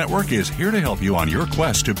Wellness Network is here to help you on your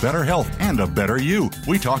quest to better health and a better you.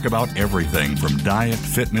 We talk about everything from diet,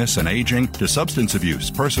 fitness, and aging to substance abuse,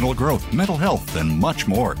 personal growth, mental health, and much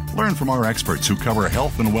more. Learn from our experts who cover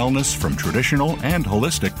health and wellness from traditional and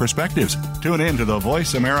holistic perspectives. Tune in to the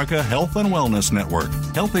Voice America Health and Wellness Network.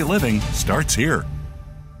 Healthy living starts here.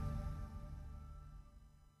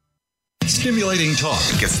 Stimulating talk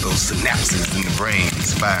gets those synapses in the brain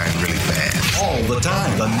firing really fast. All the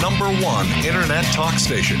time. The number one internet talk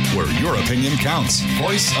station where your opinion counts.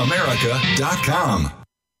 VoiceAmerica.com.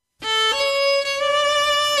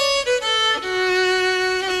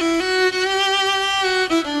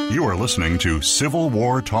 You are listening to Civil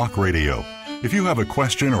War Talk Radio. If you have a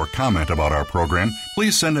question or comment about our program,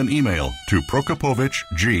 please send an email to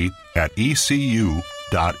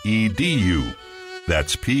prokopovic@ecu.edu.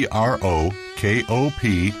 That's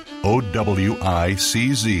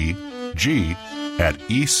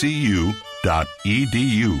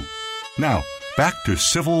PROKOPOWICG@ecu.edu. Now, back to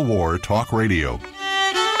Civil War Talk Radio.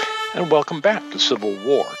 And welcome back to Civil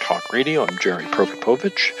War Talk Radio. I'm Jerry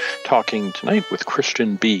Prokopowicz, talking tonight with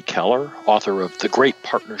Christian B. Keller, author of The Great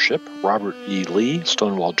Partnership, Robert E. Lee,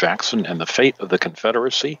 Stonewall Jackson, and the Fate of the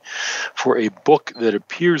Confederacy, for a book that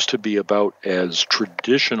appears to be about as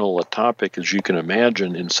traditional a topic as you can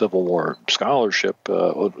imagine in Civil War scholarship,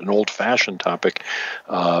 an old-fashioned topic.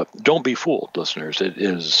 Don't be fooled, listeners. It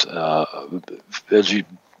is, as you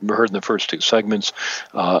heard in the first two segments,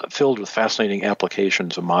 filled with fascinating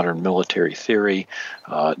applications of modern military theory,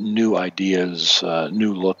 new ideas,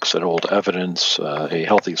 new looks at old evidence, a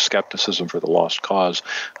healthy skepticism for the lost cause.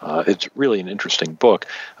 It's really an interesting book.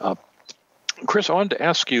 Chris, I wanted to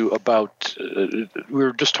ask you about, we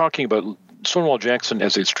were just talking about Stonewall Jackson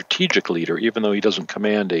as a strategic leader, even though he doesn't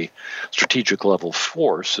command a strategic level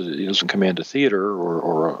force, he doesn't command a theater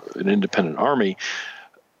or an independent army,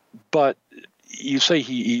 but you say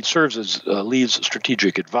he serves as Lee's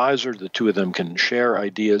strategic advisor. The two of them can share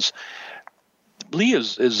ideas. Lee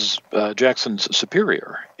is Jackson's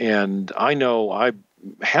superior, and I know I'm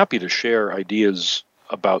happy to share ideas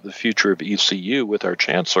about the future of ECU with our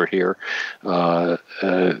chancellor here.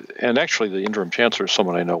 And actually, the interim chancellor is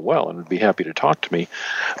someone I know well and would be happy to talk to me.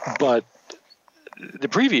 But the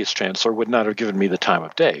previous chancellor would not have given me the time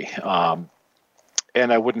of day,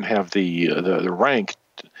 and I wouldn't have the rank.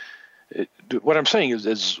 What I'm saying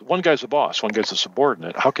is one guy's a boss, one guy's a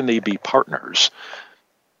subordinate. How can they be partners?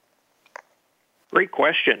 Great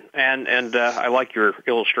question, and I like your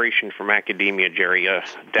illustration from academia, Jerry.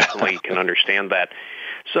 Definitely can understand that.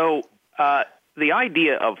 So the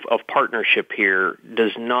idea of partnership here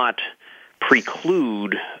does not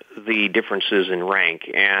preclude the differences in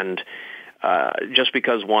rank, and just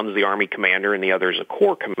because one's the Army commander and the other is a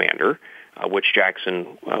Corps commander, which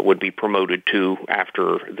Jackson would be promoted to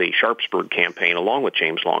after the Sharpsburg campaign along with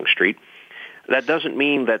James Longstreet, that doesn't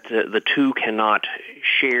mean that the two cannot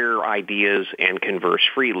share ideas and converse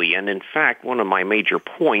freely. And in fact, one of my major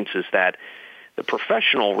points is that the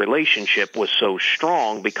professional relationship was so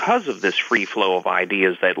strong because of this free flow of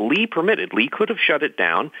ideas that Lee permitted. Lee could have shut it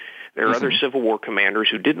down. There are other Civil War commanders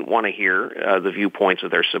who didn't want to hear the viewpoints of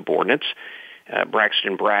their subordinates.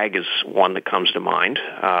 Braxton Bragg is one that comes to mind.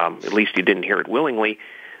 At least he didn't hear it willingly.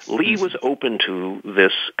 Lee was open to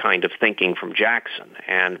this kind of thinking from Jackson,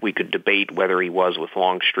 and we could debate whether he was with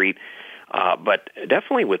Longstreet. But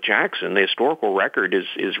definitely with Jackson, the historical record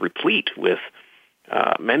is replete with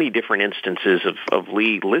many different instances of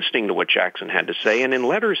Lee listening to what Jackson had to say. And in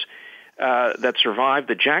letters that survived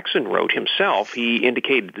that Jackson wrote himself, he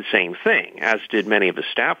indicated the same thing, as did many of his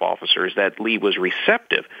staff officers, that Lee was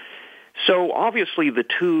receptive. So obviously the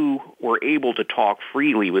two were able to talk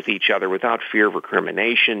freely with each other without fear of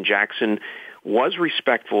recrimination. Jackson was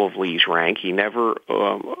respectful of Lee's rank. He never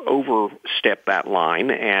overstepped that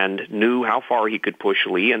line and knew how far he could push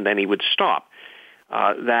Lee, and then he would stop.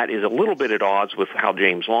 That is a little bit at odds with how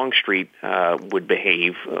James Longstreet would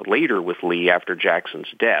behave later with Lee after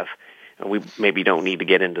Jackson's death. We maybe don't need to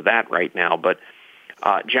get into that right now, but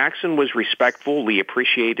Jackson was respectful. Lee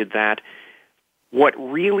appreciated that. What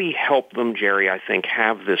really helped them, Jerry, I think,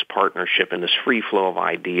 have this partnership and this free flow of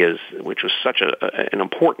ideas, which was such an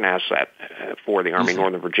important asset for the Army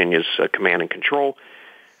Northern Virginia's command and control,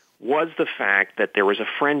 was the fact that there was a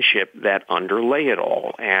friendship that underlay it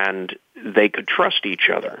all, and they could trust each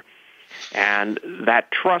other. And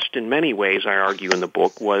that trust, in many ways, I argue in the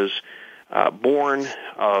book, was born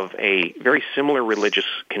of a very similar religious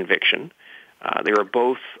conviction. They were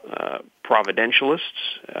both providentialists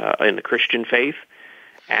in the Christian faith,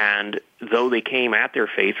 And though they came at their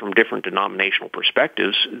faith from different denominational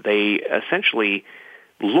perspectives, they essentially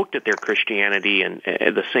looked at their Christianity in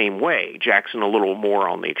the same way. Jackson a little more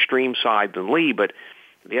on the extreme side than Lee, but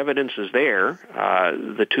the evidence is there.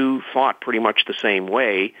 The two thought pretty much the same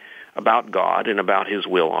way about God and about his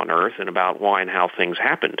will on earth and about why and how things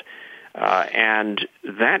happened. And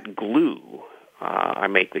that glue, I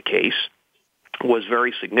make the case, was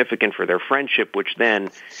very significant for their friendship, which then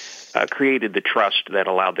created the trust that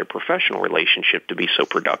allowed their professional relationship to be so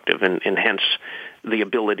productive, and hence the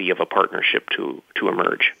ability of a partnership to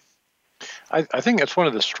emerge. I think that's one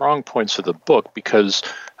of the strong points of the book, because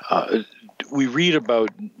we read about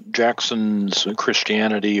Jackson's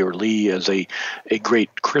Christianity, or Lee as a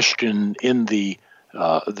great Christian in the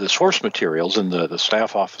source materials and the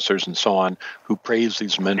staff officers and so on, who praise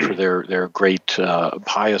these men for their great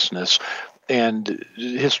piousness. And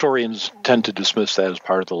historians tend to dismiss that as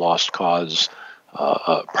part of the lost cause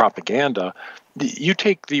propaganda. You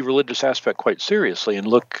take the religious aspect quite seriously and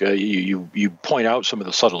look, you point out some of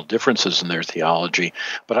the subtle differences in their theology,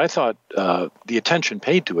 but I thought the attention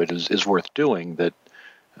paid to it is worth doing, that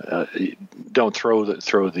don't throw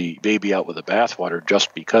the baby out with the bathwater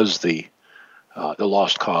just because the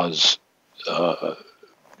lost cause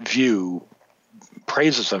view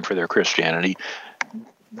praises them for their Christianity.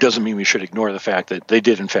 Doesn't mean we should ignore the fact that they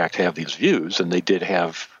did in fact have these views, and they did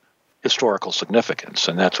have historical significance,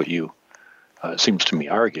 and that's what you seems to me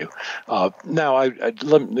argue. Now,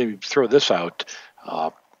 let me throw this out.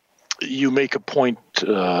 You make a point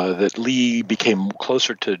that Lee became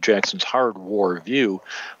closer to Jackson's hard war view,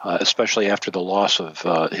 especially after the loss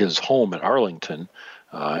of his home at Arlington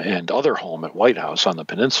and other home at White House on the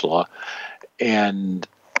peninsula. And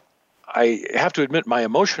I have to admit, my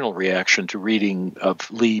emotional reaction to reading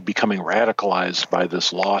of Lee becoming radicalized by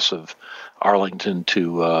this loss of Arlington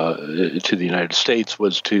to the United States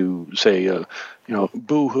was to say,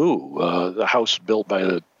 boo-hoo, the house built by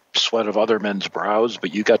the sweat of other men's brows,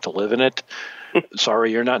 but you got to live in it.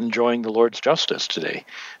 Sorry, you're not enjoying the Lord's justice today.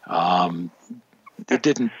 It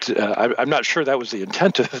didn't. I'm not sure that was the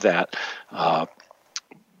intent of that,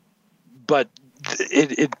 but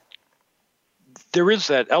it there is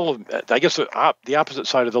that element. I guess the opposite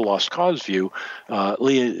side of the lost cause view.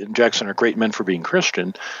 Lee and Jackson are great men for being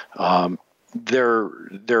Christian.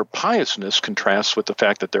 Their piousness contrasts with the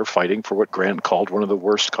fact that they're fighting for what Grant called one of the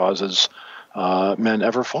worst causes men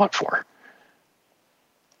ever fought for.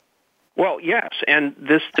 Well, yes, and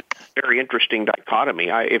this is a very interesting dichotomy.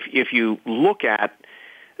 If you look at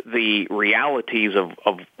the realities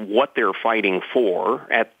of what they're fighting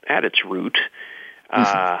for at its root,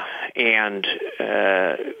 and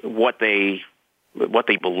what they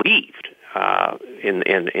believed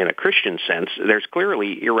in a Christian sense, there's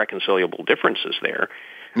clearly irreconcilable differences there,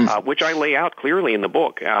 which I lay out clearly in the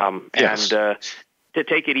book. Yes. And to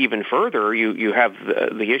take it even further, you have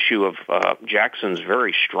the issue of Jackson's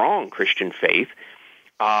very strong Christian faith,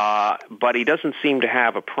 but he doesn't seem to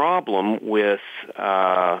have a problem with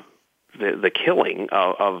the killing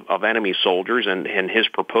of enemy soldiers and his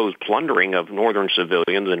proposed plundering of northern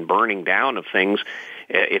civilians and burning down of things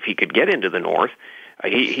if he could get into the north.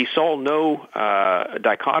 He saw no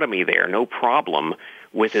dichotomy there, no problem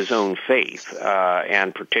with his own faith,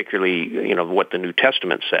 and particularly, what the New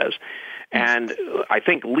Testament says. And I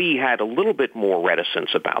think Lee had a little bit more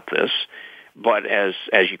reticence about this, but as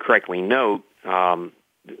you correctly note, I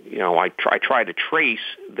try to trace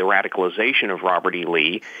the radicalization of Robert E.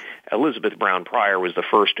 Lee. Elizabeth Brown Pryor was the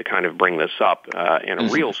first to kind of bring this up in a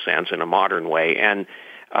real sense, in a modern way, and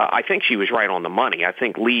I think she was right on the money. I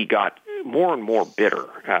think Lee got more and more bitter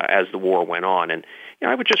as the war went on, and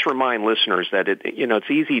I would just remind listeners that it's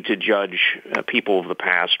easy to judge people of the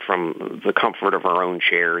past from the comfort of our own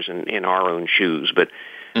chairs and in our own shoes, but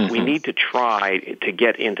we need to try to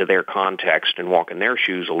get into their context and walk in their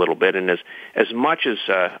shoes a little bit. And as much as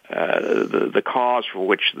the cause for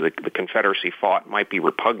which the Confederacy fought might be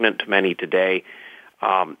repugnant to many today,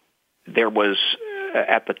 there was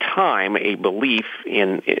at the time a belief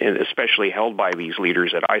in especially held by these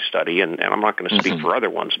leaders that I study, and I'm not going to speak for other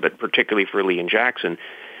ones, but particularly for Lee and Jackson,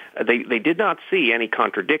 they did not see any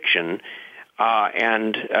contradiction.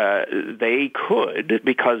 And they could,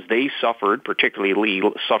 because they suffered, particularly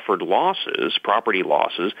Lee suffered losses, property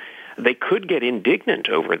losses, they could get indignant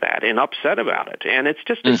over that and upset about it. And it's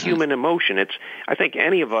just a human emotion. I think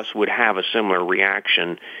any of us would have a similar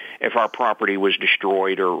reaction if our property was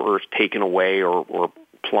destroyed or taken away or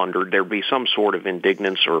plundered. There'd be some sort of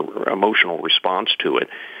indignance or emotional response to it.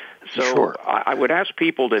 So Sure. I would ask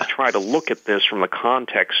people to try to look at this from the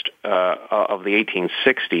context of the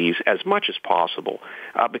 1860s as much as possible,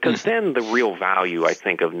 because then the real value, I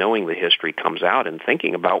think, of knowing the history comes out and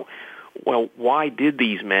thinking about, well, why did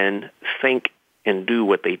these men think and do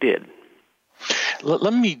what they did?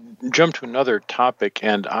 Let me jump to another topic,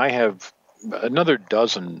 and I have another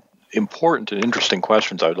dozen important and interesting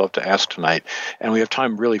questions I would love to ask tonight, and we have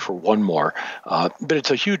time really for one more, but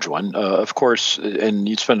it's a huge one, of course, and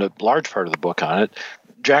you spend a large part of the book on it.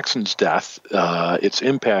 Jackson's death, its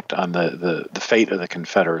impact on the fate of the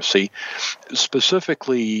Confederacy.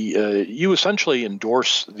 Specifically, you essentially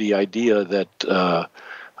endorse the idea that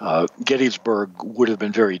Gettysburg would have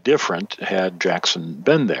been very different had Jackson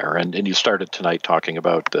been there, and you started tonight talking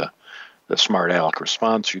about the smart aleck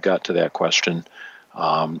response you got to that question.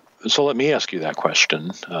 So let me ask you that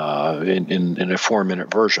question in a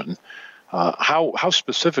 4-minute version. How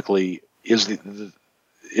specifically is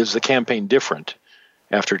the campaign different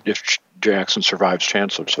if Jackson survives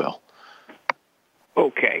Chancellorsville?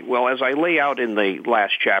 Okay. Well, as I lay out in the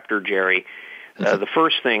last chapter, Jerry, the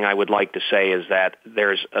first thing I would like to say is that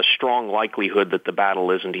there's a strong likelihood that the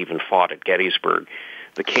battle isn't even fought at Gettysburg.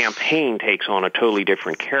 The campaign takes on a totally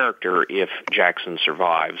different character if Jackson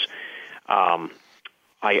survives.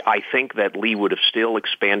 I think that Lee would have still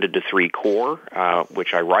expanded to 3 corps,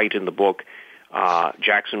 which I write in the book.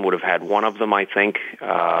 Jackson would have had one of them, I think,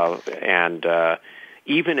 and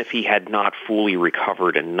even if he had not fully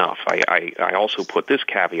recovered enough, I also put this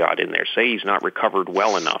caveat in there. Say he's not recovered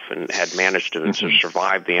well enough and had managed to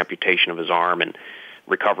survive the amputation of his arm and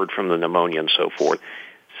recovered from the pneumonia and so forth.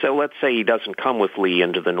 So let's say he doesn't come with Lee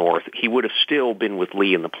into the North. He would have still been with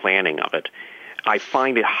Lee in the planning of it. I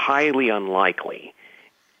find it highly unlikely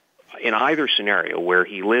in either scenario where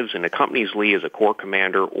he lives and accompanies Lee as a corps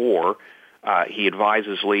commander or he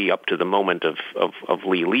advises Lee up to the moment of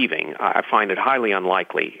Lee leaving. I find it highly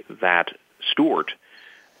unlikely that Stuart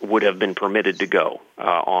would have been permitted to go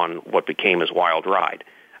on what became his wild ride.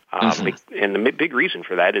 And the big reason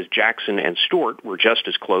for that is Jackson and Stuart were just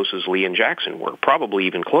as close as Lee and Jackson were, probably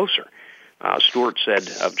even closer. Stuart said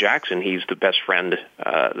of Jackson, he's the best friend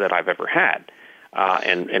that I've ever had,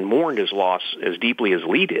 and mourned his loss as deeply as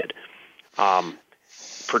Lee did.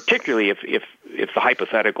 Particularly if the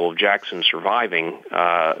hypothetical of Jackson surviving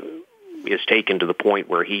is taken to the point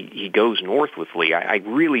where he goes north with Lee, I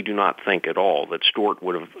really do not think at all that Stuart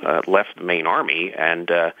would have left the main army and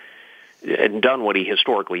done what he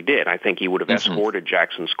historically did. I think he would have escorted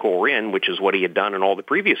Jackson's corps in, which is what he had done in all the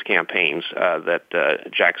previous campaigns that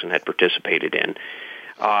Jackson had participated in.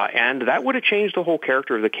 And that would have changed the whole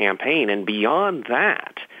character of the campaign. And beyond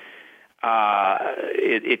that,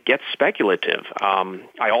 it gets speculative.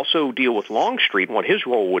 I also deal with Longstreet and what his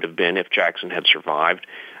role would have been if Jackson had survived.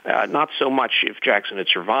 Not so much if Jackson had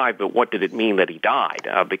survived, but what did it mean that he died?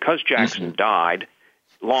 Because Jackson died,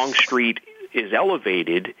 Longstreet is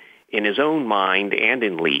elevated in his own mind and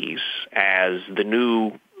in Lee's as the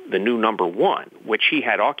new number one, which he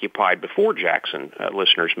had occupied before Jackson,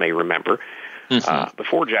 listeners may remember,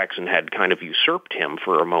 before Jackson had kind of usurped him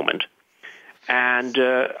for a moment. And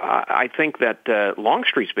I think that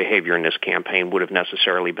Longstreet's behavior in this campaign would have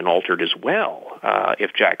necessarily been altered as well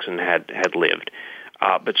if Jackson had lived.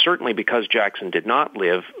 But certainly because Jackson did not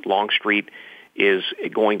live, Longstreet is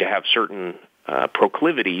going to have certain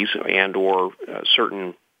proclivities and or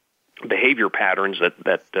certain behavior patterns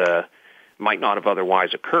that might not have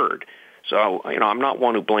otherwise occurred. So, I'm not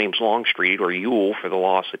one who blames Longstreet or Ewell for the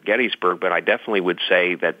loss at Gettysburg, but I definitely would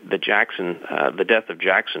say that the death of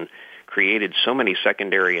Jackson created so many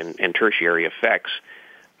secondary and tertiary effects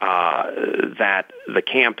that the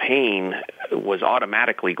campaign was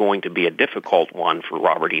automatically going to be a difficult one for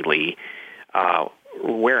Robert E. Lee.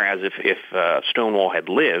 Whereas if Stonewall had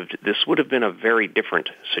lived, this would have been a very different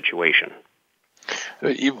situation.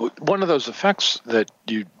 One of those effects that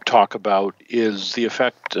you talk about is the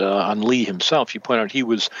effect on Lee himself. You point out he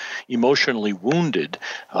was emotionally wounded,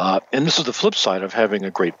 and this is the flip side of having a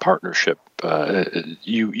great partnership.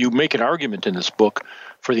 You make an argument in this book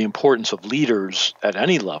for the importance of leaders at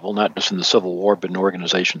any level, not just in the Civil War, but in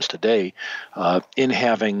organizations today, in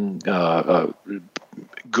having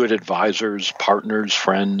good advisors, partners,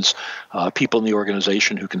 friends, people in the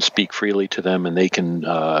organization who can speak freely to them and they can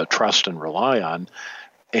trust and rely on.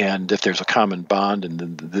 And if there's a common bond, and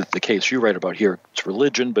the case you write about here, it's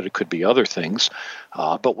religion, but it could be other things.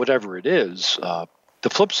 But whatever it is, the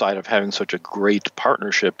flip side of having such a great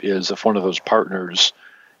partnership is if one of those partners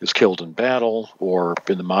is killed in battle or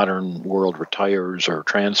in the modern world retires or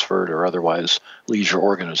transferred or otherwise leaves your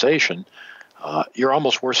organization, you're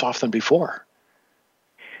almost worse off than before.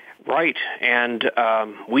 Right, and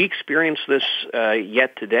we experience this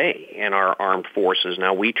yet today in our armed forces.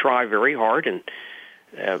 Now, we try very hard, and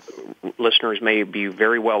listeners may be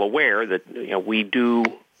very well aware that we do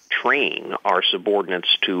train our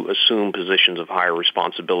subordinates to assume positions of higher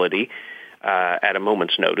responsibility at a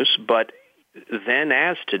moment's notice. But then,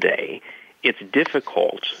 as today, it's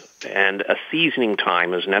difficult, and a seasoning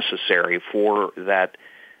time is necessary for that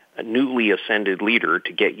newly ascended leader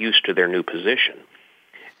to get used to their new position.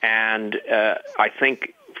 And I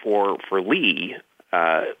think for Lee,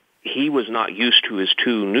 he was not used to his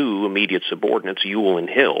two new immediate subordinates, Ewell and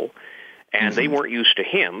Hill, and they weren't used to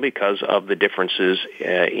him because of the differences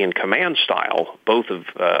in command style. Both of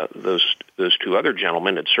those two other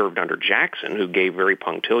gentlemen had served under Jackson, who gave very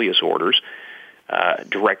punctilious orders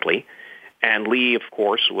directly. And Lee, of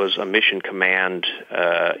course, was a mission command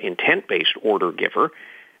intent-based order giver.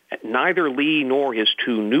 Neither Lee nor his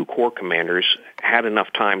two new corps commanders had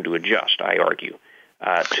enough time to adjust, I argue,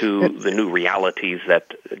 to the new realities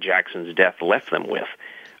that Jackson's death left them with,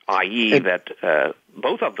 i.e. that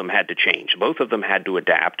both of them had to change. Both of them had to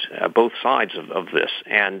adapt, both sides of this,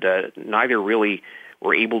 and neither really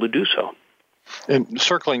were able to do so. And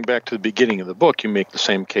circling back to the beginning of the book, you make the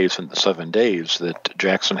same case in the 7 Days that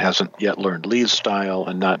Jackson hasn't yet learned Lee's style,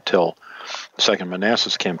 and not till the Second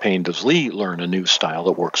Manassas campaign does Lee learn a new style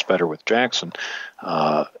that works better with Jackson.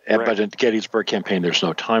 But in the Gettysburg campaign, there's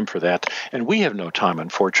no time for that. And we have no time,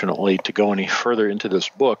 unfortunately, to go any further into this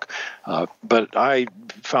book. But I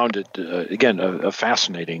found it, again, a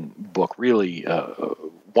fascinating book, really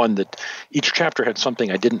one that each chapter had something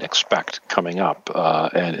I didn't expect coming up.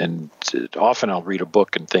 And often I'll read a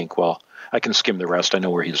book and think, well, I can skim the rest. I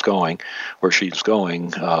know where he's going, where she's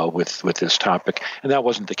going with this topic. And that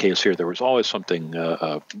wasn't the case here. There was always something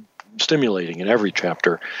stimulating in every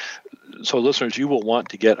chapter. So listeners, you will want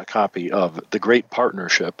to get a copy of The Great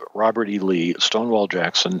Partnership, Robert E. Lee, Stonewall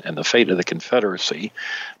Jackson, and the Fate of the Confederacy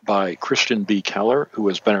by Christian B. Keller, who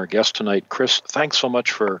has been our guest tonight. Chris, thanks so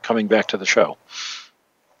much for coming back to the show.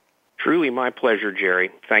 Truly my pleasure,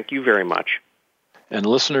 Jerry. Thank you very much. And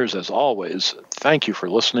listeners, as always, thank you for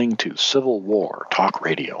listening to Civil War Talk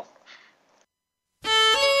Radio.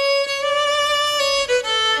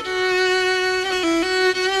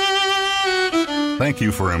 Thank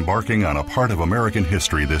you for embarking on a part of American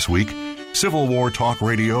history this week. Civil War Talk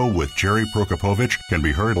Radio with Jerry Prokopowicz can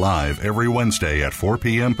be heard live every Wednesday at 4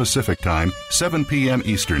 p.m. Pacific Time, 7 p.m.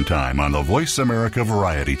 Eastern Time on the Voice America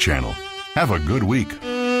Variety Channel. Have a good week.